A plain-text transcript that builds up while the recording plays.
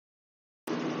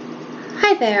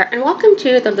Hi there, and welcome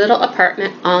to the little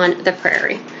apartment on the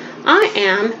prairie. I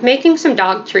am making some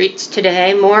dog treats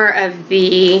today, more of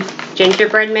the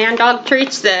gingerbread man dog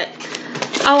treats that,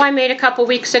 I made a couple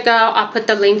weeks ago. I'll put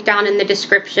the link down in the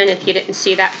description if you didn't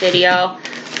see that video.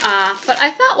 But I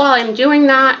thought while I'm doing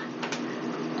that,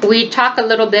 we'd talk a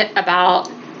little bit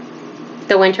about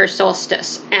the winter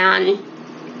solstice. And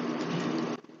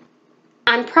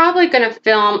I'm probably going to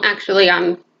film, actually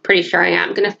I'm pretty sure I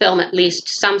am going to film at least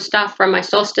some stuff from my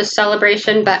solstice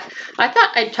celebration, but I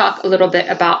thought I'd talk a little bit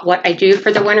about what I do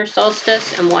for the winter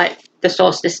solstice and what the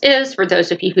solstice is for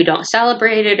those of you who don't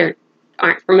celebrate it or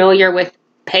aren't familiar with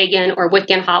pagan or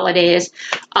Wiccan holidays.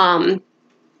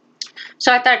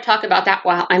 So I thought I'd talk about that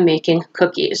while I'm making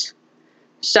cookies.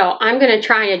 So I'm going to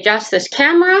try and adjust this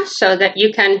camera so that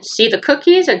you can see the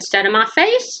cookies instead of my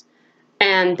face,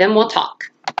 and then we'll talk.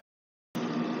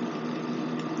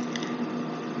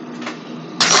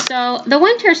 So the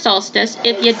winter solstice,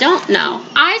 if you don't know,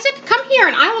 Isaac, come here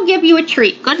and I will give you a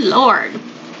treat. Good Lord.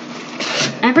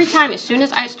 Every time, as soon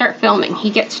as I start filming, he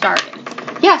gets started.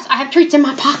 Yes, I have treats in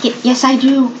my pocket. Yes, I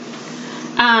do.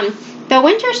 The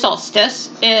winter solstice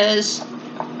is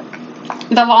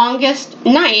the longest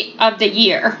night of the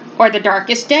year, or the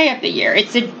darkest day of the year.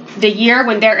 It's the year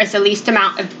when there is the least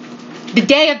amount of, the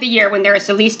day of the year when there is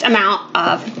the least amount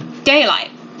of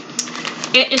daylight.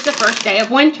 It is the first day of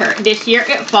winter. This year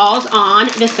it falls on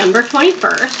December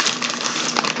 21st.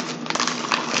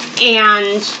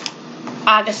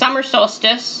 And the summer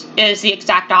solstice is the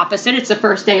exact opposite. It's the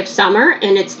first day of summer,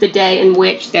 and it's the day in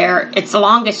which it's the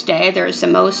longest day. There's the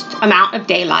most amount of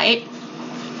daylight.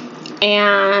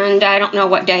 And I don't know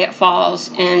what day it falls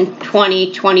in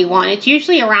 2021. It's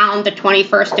usually around the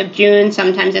 21st of June.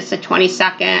 Sometimes it's the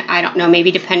 22nd. I don't know,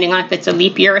 maybe depending on if it's a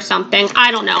leap year or something.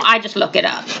 I don't know. I just look it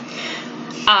up.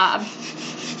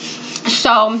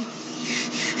 So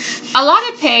a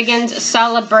lot of pagans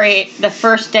celebrate the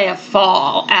first day of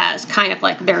fall as kind of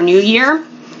like their new year,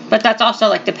 but that's also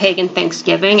like the pagan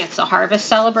Thanksgiving. It's a harvest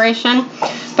celebration.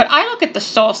 But I look at the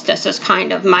solstice as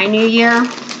kind of my new year.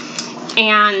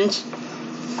 And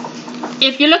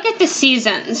if you look at the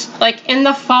seasons, like in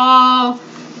the fall,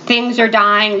 things are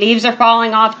dying, leaves are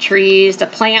falling off trees, the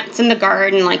plants in the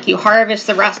garden, like you harvest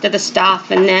the rest of the stuff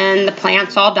and then the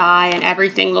plants all die and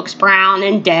everything looks brown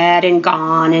and dead and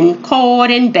gone and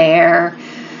cold and bare.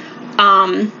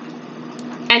 And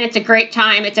it's a great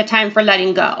time. It's a time for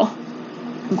letting go.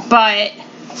 But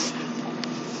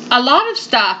a lot of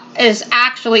stuff is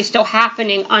actually still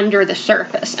happening under the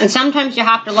surface. And sometimes you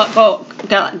have to let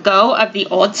go of the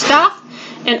old stuff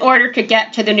in order to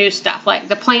get to the new stuff. Like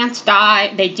the plants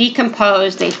die, they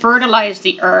decompose, they fertilize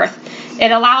the earth.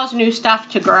 It allows new stuff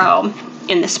to grow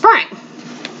in the spring.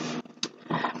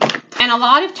 And a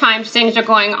lot of times things are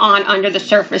going on under the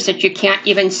surface that you can't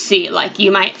even see. Like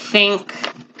you might think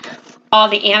all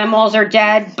the animals are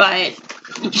dead, but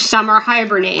some are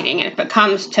hibernating. And if it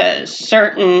comes to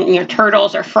certain,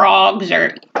 turtles or frogs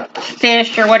or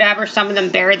fish or whatever, some of them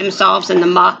bury themselves in the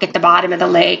muck at the bottom of the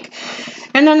lake.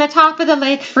 And then the top of the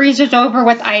lake freezes over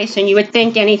with ice, and you would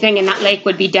think anything in that lake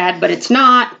would be dead, but it's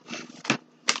not.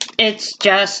 It's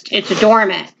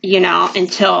dormant,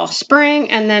 until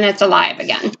spring, and then it's alive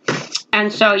again.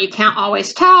 And so you can't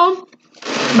always tell,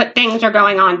 but things are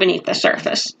going on beneath the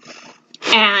surface.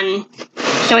 And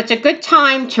so it's a good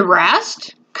time to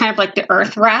rest, kind of like the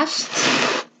earth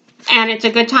rests. And it's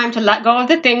a good time to let go of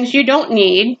the things you don't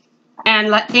need and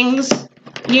let things,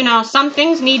 some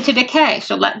things need to decay.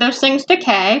 So let those things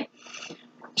decay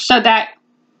so that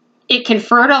it can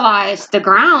fertilize the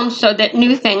ground so that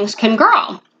new things can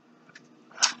grow.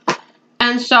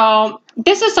 And so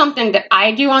this is something that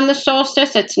I do on the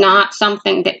solstice. It's not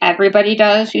something that everybody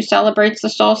does who celebrates the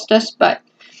solstice, but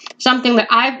something that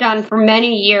I've done for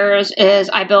many years is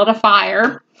I build a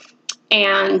fire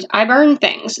and I burn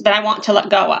things that I want to let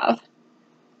go of.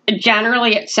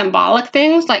 Generally, it's symbolic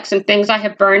things, like some things I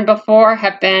have burned before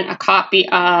have been a copy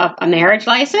of a marriage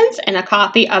license and a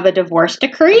copy of a divorce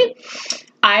decree.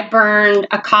 I burned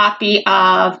a copy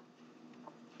of,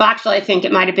 well, actually, I think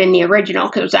it might have been the original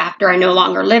because it was after I no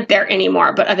longer lived there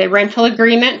anymore, but of a rental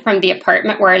agreement from the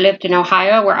apartment where I lived in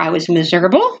Ohio where I was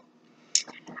miserable.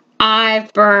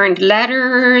 I've burned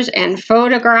letters and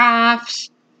photographs.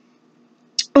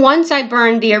 Once I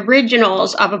burned the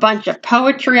originals of a bunch of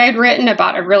poetry I'd written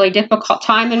about a really difficult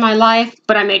time in my life,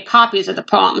 but I made copies of the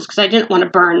poems because I didn't want to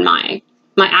burn my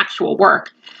actual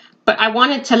work. But I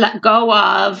wanted to let go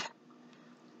of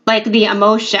like the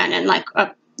emotion and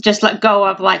just let go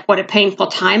of like what a painful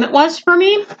time it was for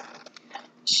me.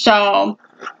 So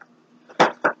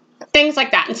things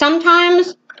like that. And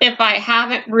sometimes if I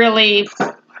haven't really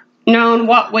known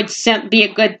what would be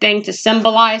a good thing to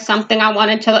symbolize something I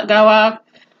wanted to let go of,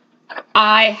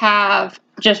 I have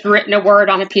just written a word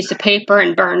on a piece of paper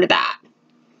and burned that.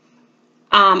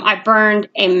 I burned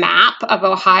a map of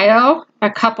Ohio a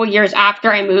couple years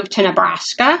after I moved to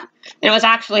Nebraska. And it was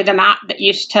actually the map that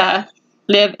used to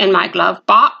live in my glove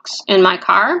box in my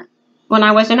car when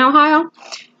I was in Ohio.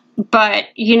 But,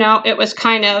 you know, it was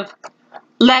kind of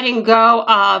letting go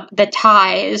of the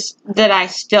ties that I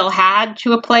still had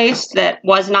to a place that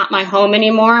was not my home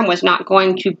anymore and was not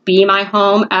going to be my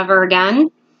home ever again.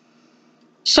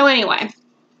 So anyway,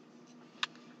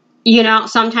 you know,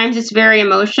 sometimes it's very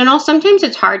emotional. Sometimes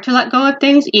it's hard to let go of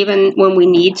things, even when we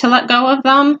need to let go of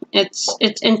them. It's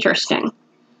interesting.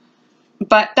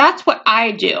 But that's what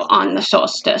I do on the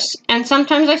solstice. And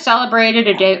sometimes I celebrate it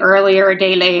a day early or a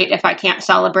day late if I can't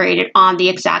celebrate it on the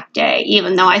exact day,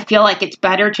 even though I feel like it's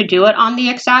better to do it on the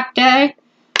exact day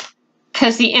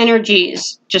because the energy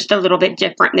is just a little bit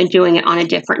different than doing it on a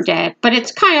different day. But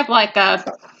it's kind of like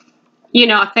you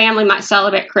know, a family might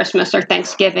celebrate Christmas or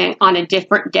Thanksgiving on a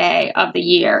different day of the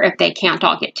year if they can't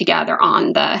all get together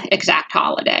on the exact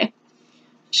holiday.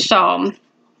 So,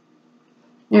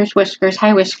 there's Whiskers.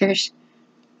 Hi, Whiskers.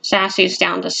 Sassy's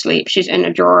down to sleep. She's in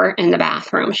a drawer in the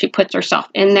bathroom. She puts herself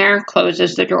in there,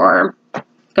 closes the drawer,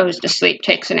 goes to sleep,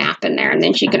 takes a nap in there, and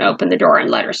then she can open the door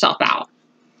and let herself out.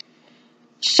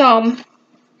 So,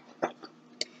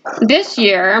 this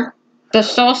year, the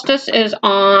solstice is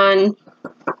on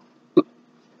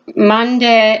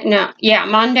Monday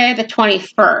the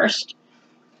 21st,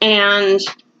 and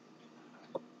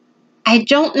I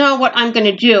don't know what I'm going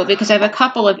to do because I have a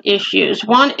couple of issues.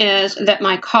 One is that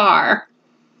my car,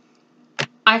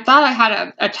 I thought I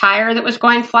had a tire that was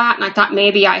going flat, and I thought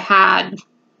maybe I had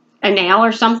a nail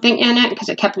or something in it because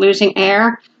it kept losing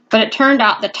air, but it turned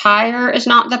out the tire is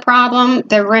not the problem,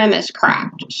 the rim is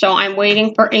cracked, so I'm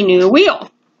waiting for a new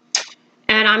wheel,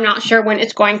 and I'm not sure when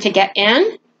it's going to get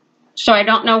in. So I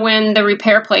don't know when the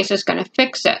repair place is going to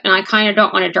fix it. And I kind of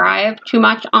don't want to drive too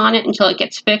much on it until it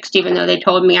gets fixed, even though they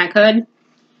told me I could.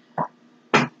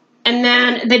 And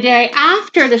then the day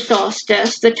after the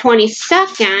solstice, the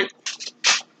 22nd,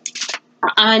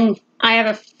 I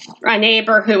have a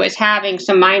neighbor who is having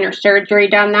some minor surgery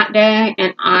done that day.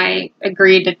 And I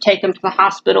agreed to take him to the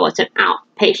hospital. It's an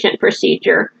outpatient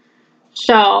procedure.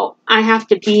 So I have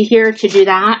to be here to do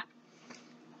that.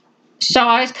 So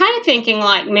I was kind of thinking,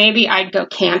 like, maybe I'd go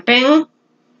camping,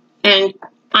 and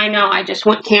I know I just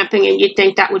went camping, and you'd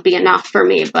think that would be enough for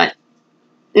me, but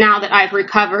now that I've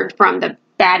recovered from the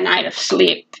bad night of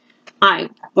sleep,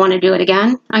 I want to do it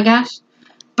again, I guess.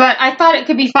 But I thought it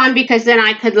could be fun because then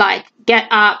I could, like, get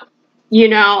up, you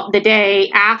know, the day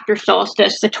after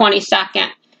solstice, the 22nd,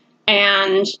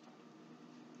 and,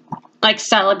 like,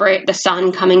 celebrate the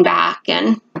sun coming back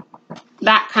and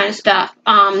that kind of stuff.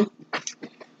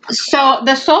 So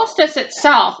the solstice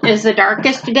itself is the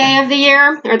darkest day of the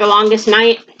year, or the longest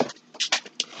night.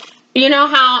 You know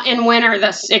how in winter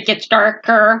it gets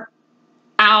darker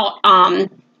out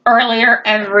earlier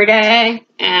every day,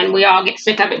 and we all get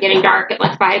sick of it getting dark at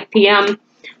like 5 p.m.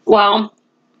 Well,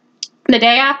 the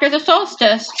day after the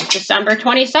solstice, December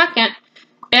 22nd,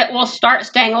 it will start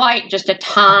staying light just a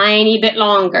tiny bit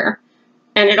longer.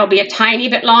 And it'll be a tiny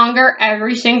bit longer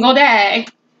every single day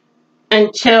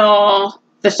until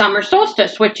the summer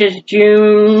solstice, which is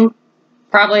June,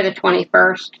 probably the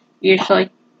 21st, usually.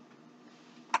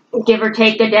 Give or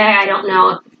take a day, I don't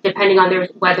know, depending on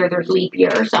whether there's leap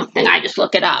year or something. I just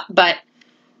look it up. But,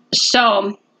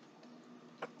 so,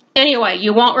 anyway,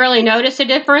 you won't really notice a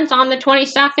difference on the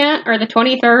 22nd or the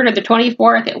 23rd or the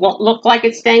 24th. It won't look like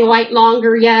it's staying light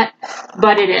longer yet,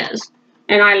 but it is.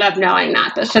 And I love knowing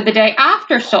that. So the day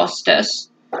after solstice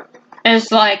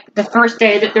is like the first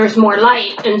day that there's more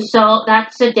light, and so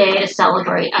that's a day to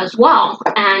celebrate as well.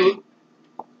 And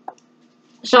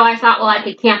so I thought, well, I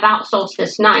could camp out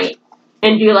solstice night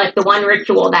and do like the one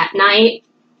ritual that night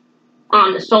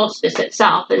on the solstice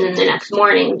itself, and then the next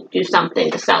morning do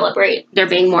something to celebrate there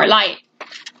being more light.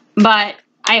 But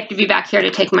I have to be back here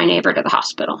to take my neighbor to the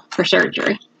hospital for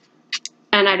surgery,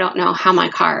 and I don't know how my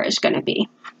car is going to be.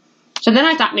 So then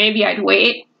I thought maybe I'd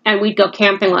wait and we'd go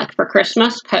camping like for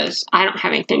Christmas, because I don't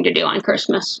have anything to do on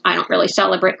Christmas. I don't really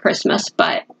celebrate Christmas,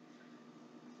 but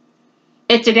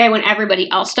it's a day when everybody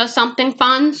else does something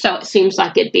fun, so it seems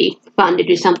like it'd be fun to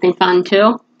do something fun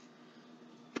too.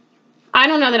 I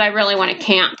don't know that I really want to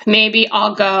camp. Maybe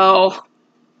I'll go,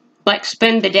 like,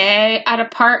 spend the day at a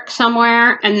park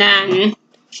somewhere, and then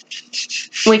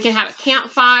we can have a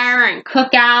campfire and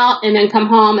cook out, and then come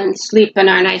home and sleep in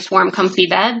our nice, warm, comfy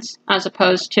beds, as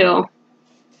opposed to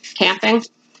camping.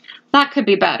 That could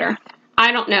be better.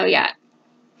 I don't know yet.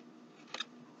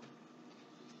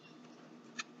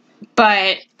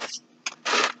 But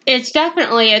it's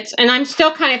definitely, and I'm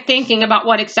still kind of thinking about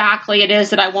what exactly it is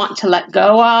that I want to let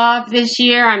go of this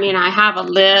year. I mean, I have a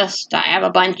list, I have a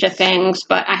bunch of things,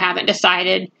 but I haven't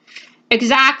decided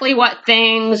exactly what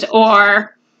things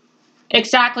or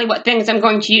exactly what things I'm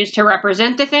going to use to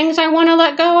represent the things I want to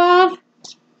let go of.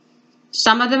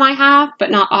 Some of them I have, but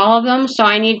not all of them. So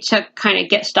I need to kind of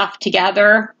get stuff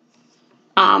together,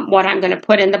 what I'm going to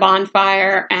put in the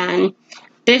bonfire. And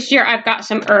this year I've got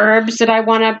some herbs that I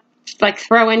want to like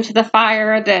throw into the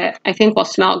fire that I think will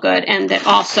smell good and that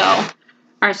also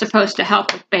are supposed to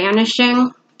help with banishing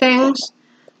things.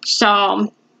 So,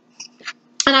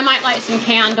 and I might light some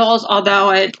candles,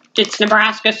 although it's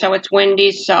Nebraska, so it's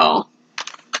windy, so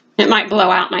it might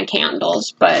blow out my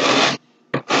candles, but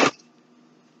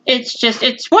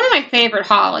it's one of my favorite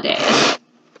holidays.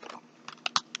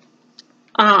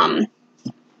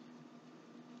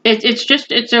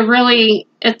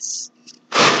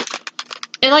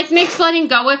 It like makes letting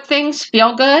go of things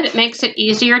feel good. It makes it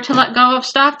easier to let go of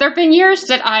stuff. There have been years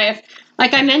that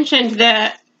like I mentioned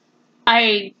that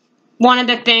one of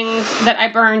the things that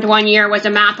I burned one year was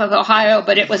a map of Ohio,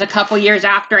 but it was a couple years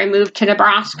after I moved to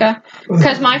Nebraska.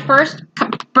 Because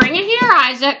bring it here,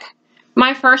 Isaac.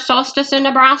 My first solstice in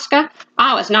Nebraska,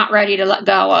 I was not ready to let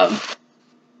go of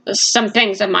some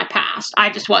things of my past. I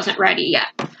just wasn't ready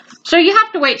yet. So you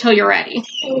have to wait till you're ready.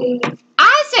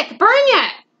 Isaac, bring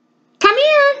it. Come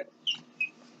here.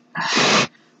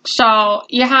 So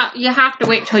you have to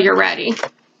wait till you're ready.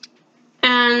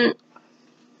 And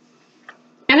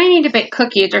I need to bake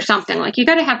cookies or something. Like, you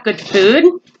got to have good food.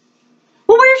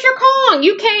 Well, where's your Kong?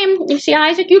 You see,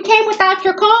 Isaac, you came without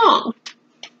your Kong.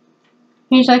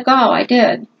 He's like, oh, I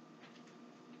did.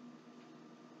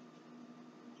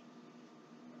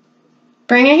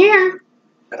 Bring it here.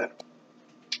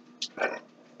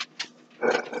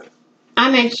 I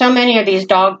made so many of these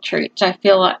dog treats. I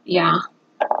feel like,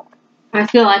 I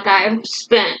feel like I've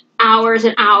spent hours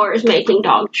and hours making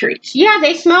dog treats. Yeah,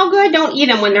 they smell good. Don't eat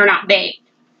them when they're not baked.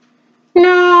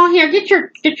 No, here, get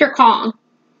your Kong.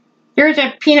 Here's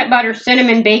a peanut butter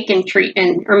cinnamon bacon treat,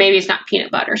 or maybe it's not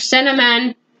peanut butter.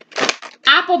 Cinnamon,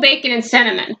 apple bacon and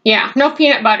cinnamon. Yeah, no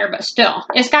peanut butter, but still.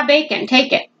 It's got bacon.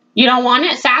 Take it. You don't want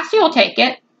it? Sassy will take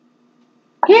it.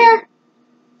 Here.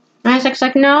 Isaac's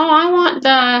like, no, I want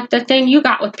the thing you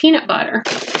got with peanut butter.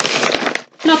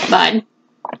 Look, bud.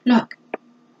 Look.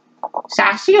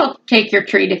 Sassy will take your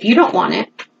treat if you don't want it.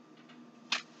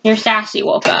 Here, Sassy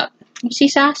woke up. You see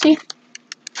Sassy?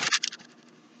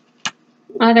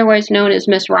 Otherwise known as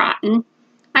Miss Rotten.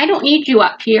 I don't need you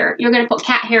up here. You're going to put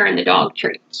cat hair in the dog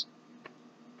treats.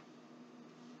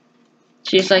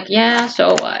 She's like, yeah,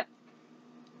 so what?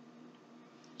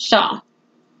 So,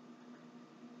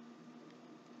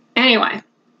 anyway.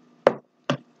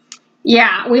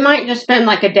 Yeah, we might just spend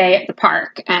like a day at the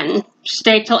park and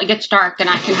stay till it gets dark and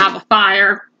I can have a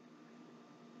fire.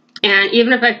 And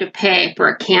even if I have to pay for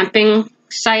a camping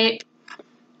site,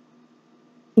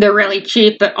 they're really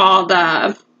cheap at all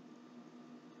the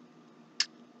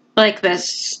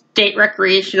state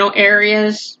recreational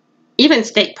areas. Even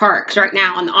state parks right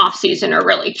now in the off season are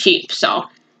really cheap. So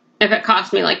if it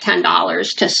cost me like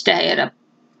 $10 to stay at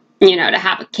to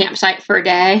have a campsite for a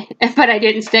day, but I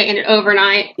didn't stay in it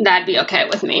overnight, that'd be okay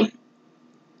with me.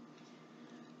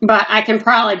 But I can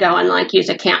probably go and like use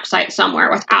a campsite somewhere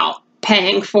without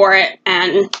paying for it,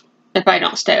 and if I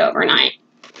don't stay overnight.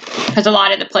 Because a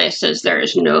lot of the places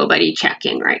there's nobody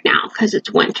checking right now because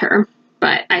it's winter.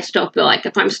 But I still feel like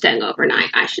if I'm staying overnight,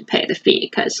 I should pay the fee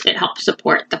because it helps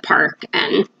support the park,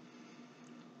 and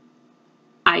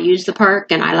I use the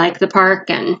park and I like the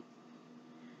park, and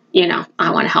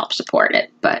I want to help support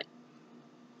it. But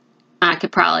I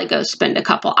could probably go spend a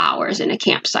couple hours in a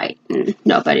campsite and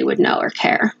nobody would know or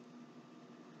care.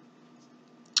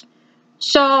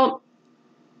 So,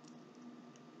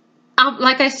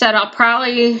 like I said, I'll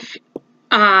probably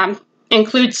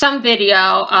include some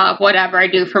video of whatever I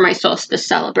do for my solstice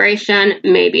celebration.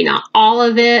 Maybe not all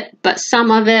of it, but some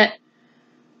of it.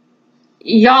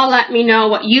 Y'all let me know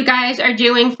what you guys are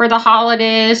doing for the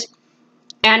holidays.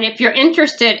 And if you're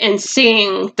interested in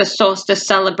seeing the solstice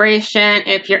celebration,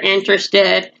 if you're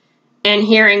interested in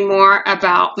hearing more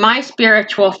about my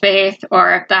spiritual faith,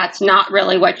 or if that's not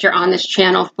really what you're on this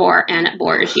channel for and it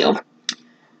bores you,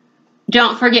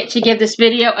 don't forget to give this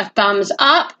video a thumbs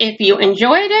up if you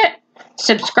enjoyed it.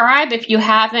 Subscribe if you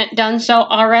haven't done so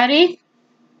already.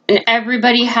 And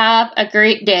everybody have a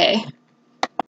great day.